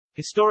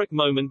Historic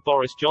moment: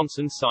 Boris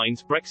Johnson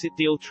signs Brexit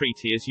deal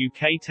treaty as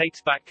UK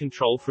takes back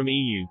control from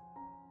EU.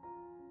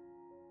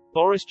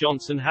 Boris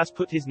Johnson has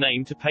put his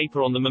name to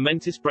paper on the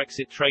momentous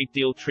Brexit trade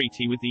deal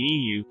treaty with the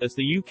EU, as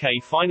the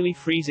UK finally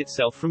frees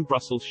itself from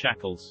Brussels'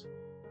 shackles.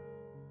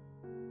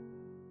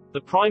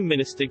 The Prime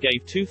Minister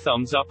gave 2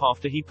 thumbs up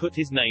after he put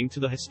his name to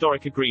the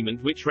historic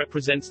agreement, which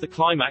represents the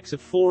climax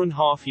of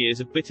 4.5 years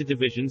of bitter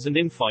divisions and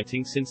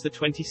infighting since the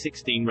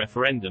 2016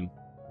 referendum.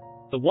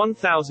 The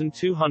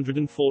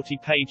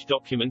 1,240-page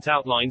document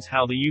outlines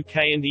how the UK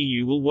and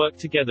EU will work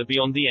together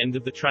beyond the end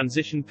of the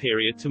transition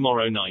period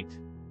tomorrow night.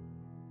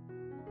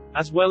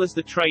 As well as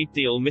the trade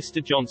deal,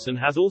 Mr. Johnson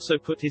has also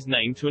put his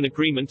name to an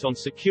agreement on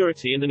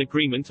security and an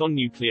agreement on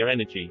nuclear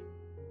energy.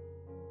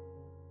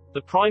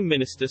 The Prime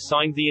Minister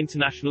signed the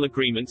international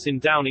agreements in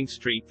Downing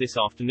Street this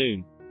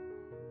afternoon.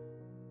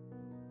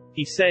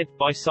 He said,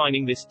 "By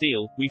signing this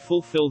deal, we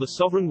fulfill the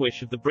sovereign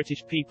wish of the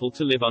British people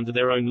to live under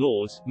their own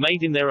laws,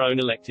 made in their own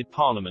elected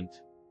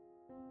parliament."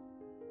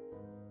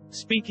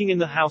 Speaking in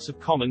the House of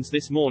Commons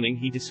this morning,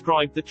 he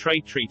described the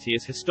trade treaty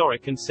as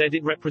historic and said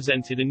it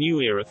represented a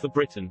new era for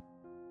Britain.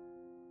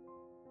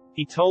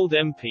 He told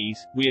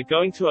MPs, "We are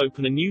going to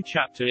open a new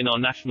chapter in our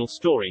national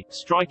story,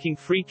 striking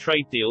free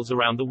trade deals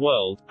around the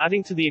world,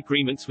 adding to the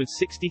agreements with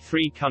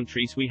 63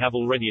 countries we have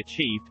already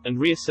achieved, and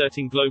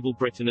reasserting global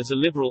Britain as a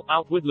liberal,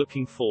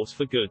 outward-looking force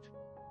for good."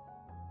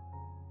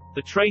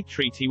 The trade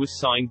treaty was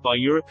signed by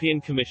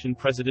European Commission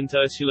President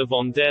Ursula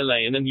von der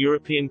Leyen and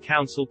European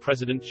Council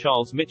President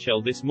Charles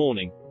Michel this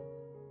morning.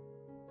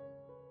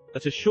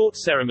 At a short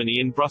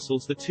ceremony in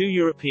Brussels, the 2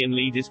 European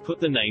leaders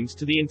put their names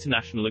to the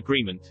international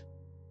agreement.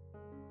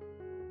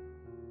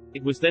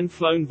 It was then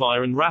flown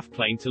via an RAF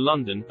plane to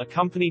London,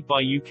 accompanied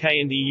by UK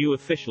and EU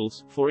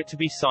officials, for it to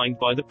be signed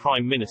by the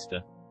Prime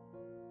Minister.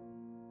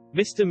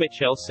 Mr.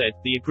 Michel said,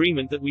 "The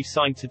agreement that we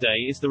signed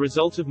today is the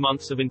result of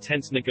months of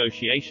intense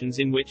negotiations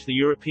in which the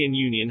European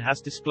Union has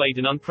displayed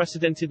an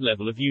unprecedented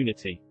level of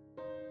unity.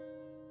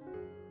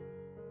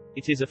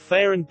 It is a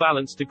fair and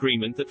balanced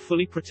agreement that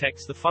fully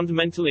protects the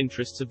fundamental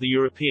interests of the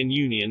European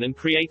Union and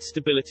creates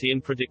stability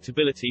and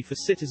predictability for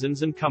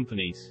citizens and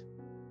companies."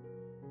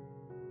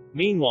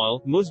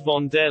 Meanwhile, Ms.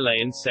 von der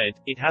Leyen said,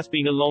 "It has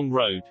been a long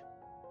road.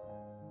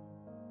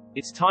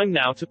 It's time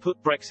now to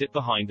put Brexit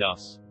behind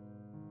us.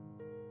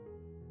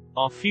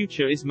 Our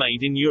future is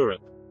made in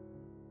Europe."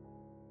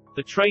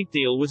 The trade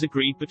deal was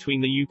agreed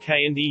between the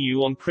UK and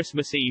EU on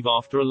Christmas Eve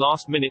after a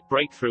last-minute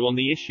breakthrough on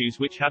the issues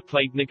which had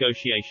plagued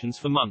negotiations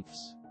for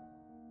months.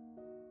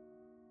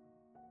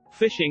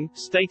 Fishing,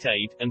 state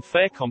aid, and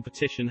fair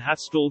competition had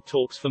stalled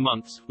talks for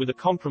months, with a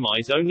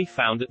compromise only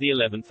found at the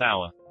 11th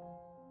hour.